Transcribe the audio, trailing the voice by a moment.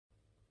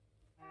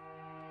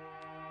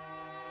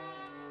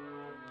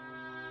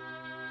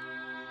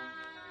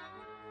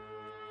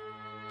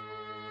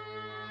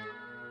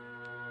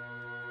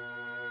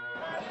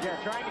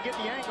trying to get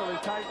the angle is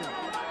Tyson.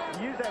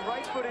 Use that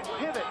right-footed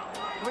pivot,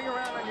 swing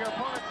around on your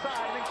opponent's side,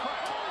 and then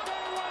crush.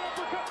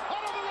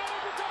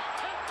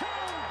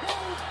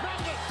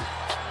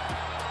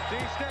 See,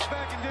 he stepped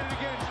back and did it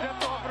again.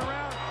 Stepped off and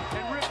around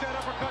and ripped that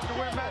uppercut to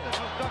where Mathis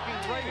was ducking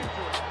right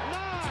into it. 9,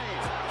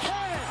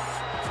 10.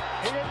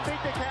 He didn't beat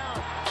the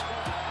count.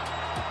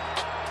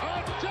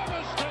 A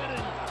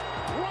devastating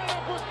right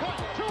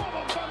uppercut. 2 of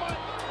them by Mike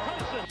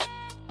Tyson.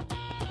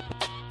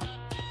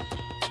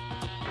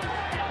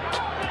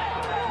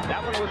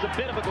 That one was a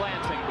bit of a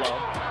glancing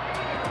blow.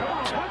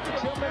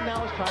 Tillman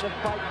now is trying to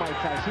fight Mike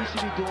Tyson. He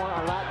should be doing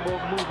a lot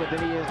more movement than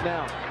he is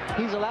now.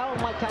 He's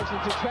allowing Mike Tyson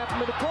to trap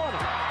him in the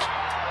corner.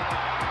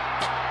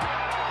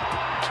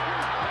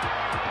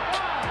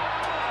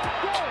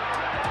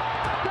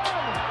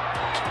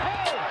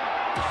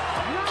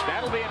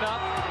 That'll be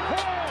enough.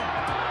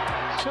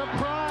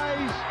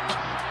 Surprise!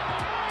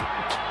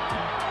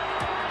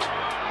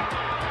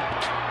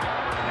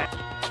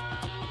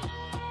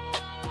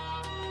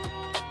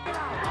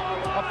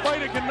 A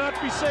fighter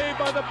cannot be saved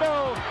by the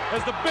bell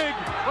as the big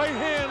right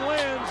hand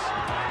lands.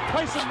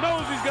 Tyson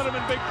knows he's got him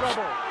in big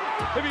trouble.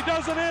 If he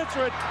doesn't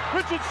answer it,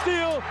 Richard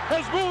Steele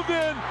has moved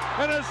in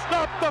and has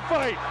stopped the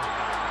fight.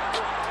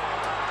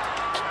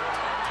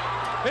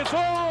 It's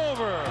all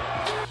over.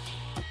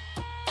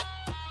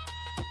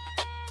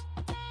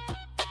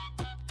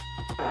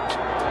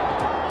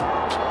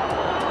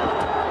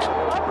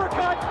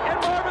 Uppercut, and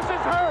Marvis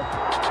is hurt.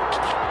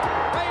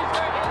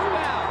 Razor is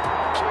down.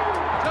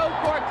 Joe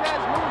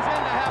Cortez moves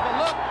in to have a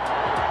look,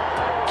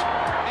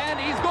 and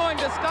he's going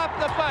to stop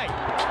the fight.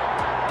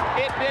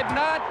 It did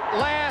not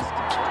last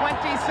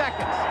 20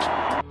 seconds.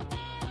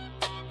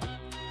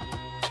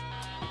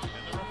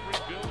 And the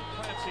referee, Bill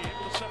Clancy,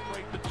 able to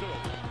separate the two.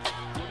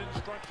 Good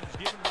instructions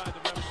given by the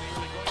referee.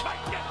 They're going,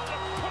 Mike gets it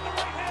with the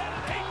right hand,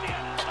 and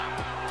ATN is down.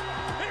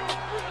 He was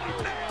really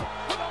nailed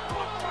with a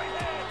foot right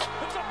hand.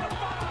 It's up to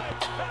 5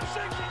 and 6,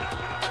 and they're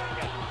going to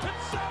make it.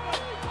 It's 7,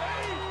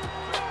 8,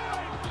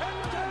 9, and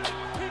 10.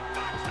 He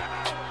knocks him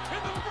out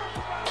in the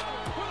first round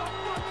with a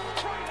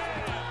foot right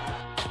hand.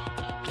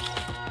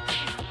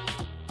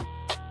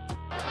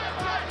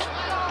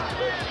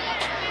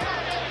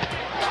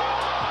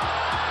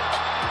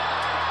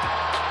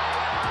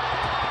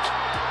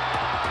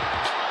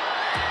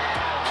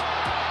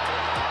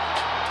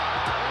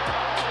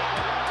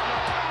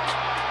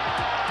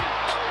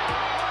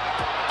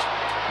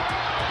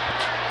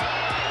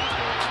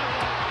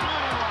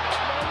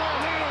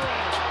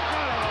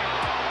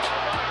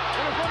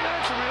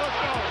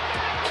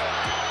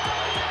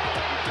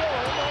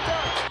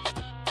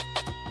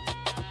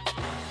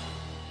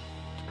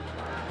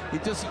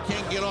 He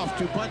can't get off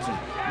 2 punches.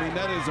 I mean,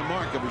 that is a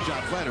mark of a shot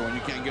fighter when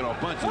you can't get off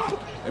punches. Oh!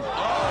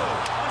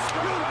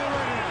 Beautiful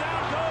right hand.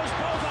 Down goes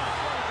Bova.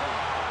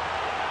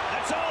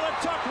 That's all it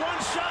took.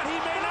 One shot, he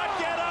may not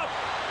get up.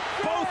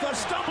 Both are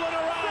stumbling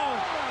around.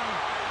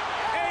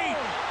 8,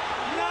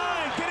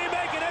 9, can he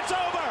make it? It's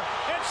over.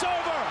 It's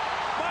over.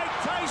 Mike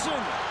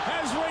Tyson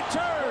has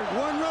returned.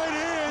 One right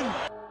hand.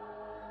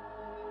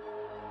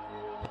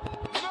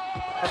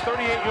 A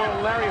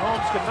 38-year-old Larry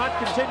Holmes cannot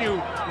continue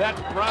that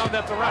round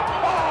after round.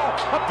 Oh,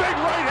 a big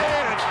right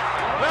hand.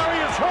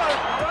 Larry is hurt.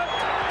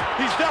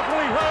 He's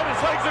definitely hurt.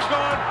 His legs are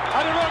gone.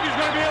 I don't know if he's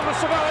going to be able to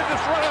survive this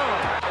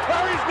round.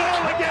 Larry's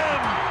nailed again.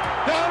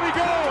 Down he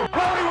goes.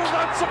 Larry will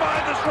not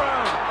survive this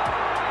round.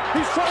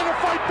 He's trying to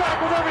fight back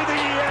with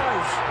everything he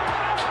has.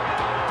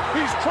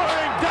 He's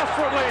trying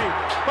desperately,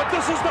 but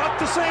this is not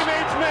the same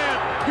age man.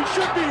 He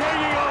should be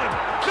hanging on.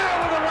 Now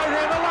with the right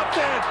hand, the left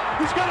hand.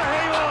 He's got to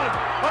hang on,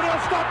 or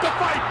they'll stop the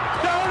fight.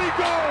 Down he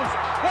goes.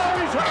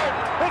 Larry's hurt.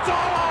 It's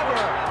all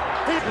over.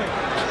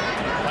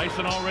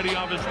 Tyson already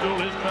off his stool.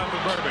 Here's Trevor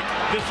Burbick.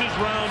 This is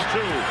round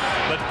 2.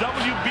 The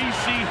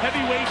WBC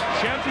Heavyweight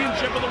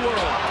Championship of the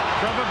world.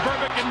 Trevor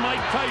Burbick and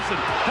Mike Tyson.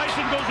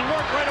 Tyson goes to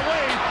work right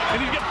away,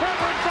 and he gets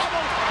Trevor in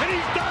trouble, and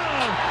he's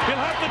down.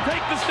 He'll have to take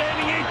the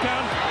standing 8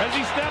 count as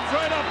he steps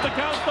right up the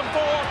counts to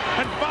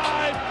 4 and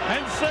 5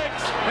 and 6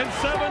 and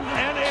 7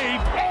 and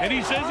 8, and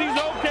he says he's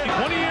okay.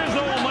 20 years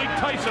old, Mike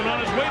Tyson,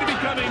 on his way to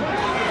becoming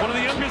one of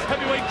the youngest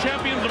heavyweight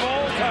champions of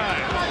all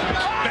time.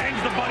 Bangs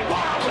the body.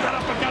 Wow, with that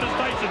uppercut is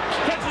Tyson.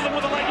 Catches him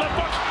with a right left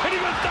hook, and he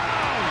goes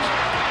down.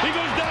 He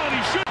goes down.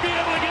 He should be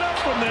able to get up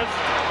from this.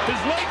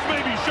 His legs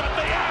may be shut.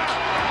 They are.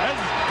 As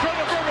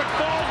Trevor Burbick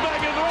falls back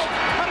in the rope,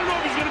 I don't know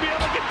if he's going to be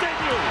able to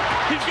continue.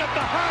 He's got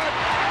the heart,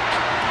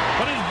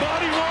 but his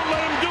body won't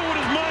let him do what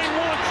his mind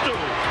wants to.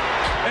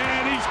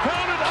 And he's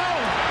counted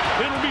out.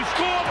 It'll be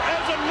scored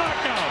as a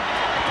knockout.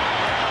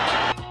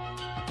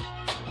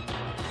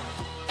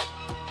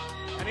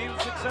 And he was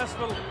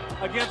successful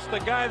against the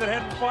guy that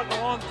hadn't fought in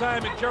a long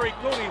time in Jerry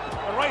Cooney.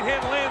 The right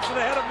hand lands to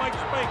the head of Mike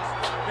Spinks.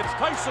 It's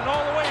Tyson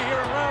all the way here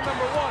in round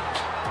number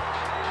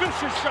 1.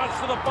 Vicious shots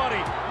to the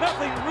body.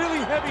 Nothing really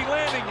heavy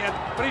landing yet,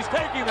 but he's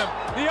taking them.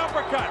 The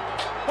uppercut.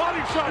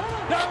 Body shot.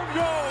 Down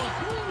goes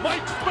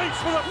Mike Spinks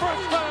for the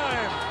first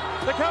time.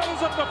 The count is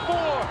up to 4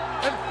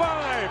 and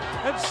 5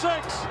 and 6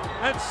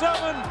 and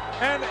 7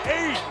 and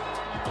 8.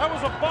 That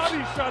was a body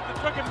shot that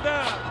took him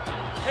down.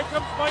 Here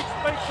comes Mike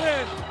Spinks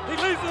in. He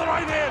leads to the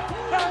right hand.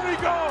 Down he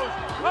goes.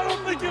 I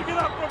don't think he'll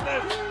get up from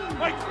this.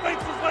 Mike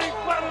Spinks is laying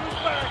flat on his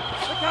back.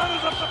 The count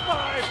is up to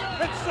 5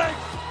 and 6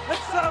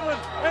 and 7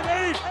 and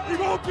 8. He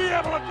won't be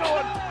able to do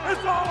it.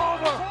 It's all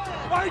over.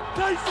 Mike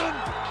Tyson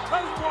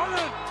has won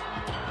it.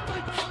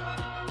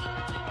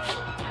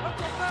 A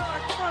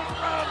dramatic first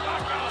round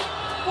knockout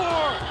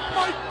for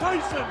Mike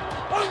Tyson.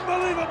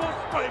 Unbelievable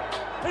spike.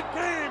 It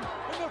came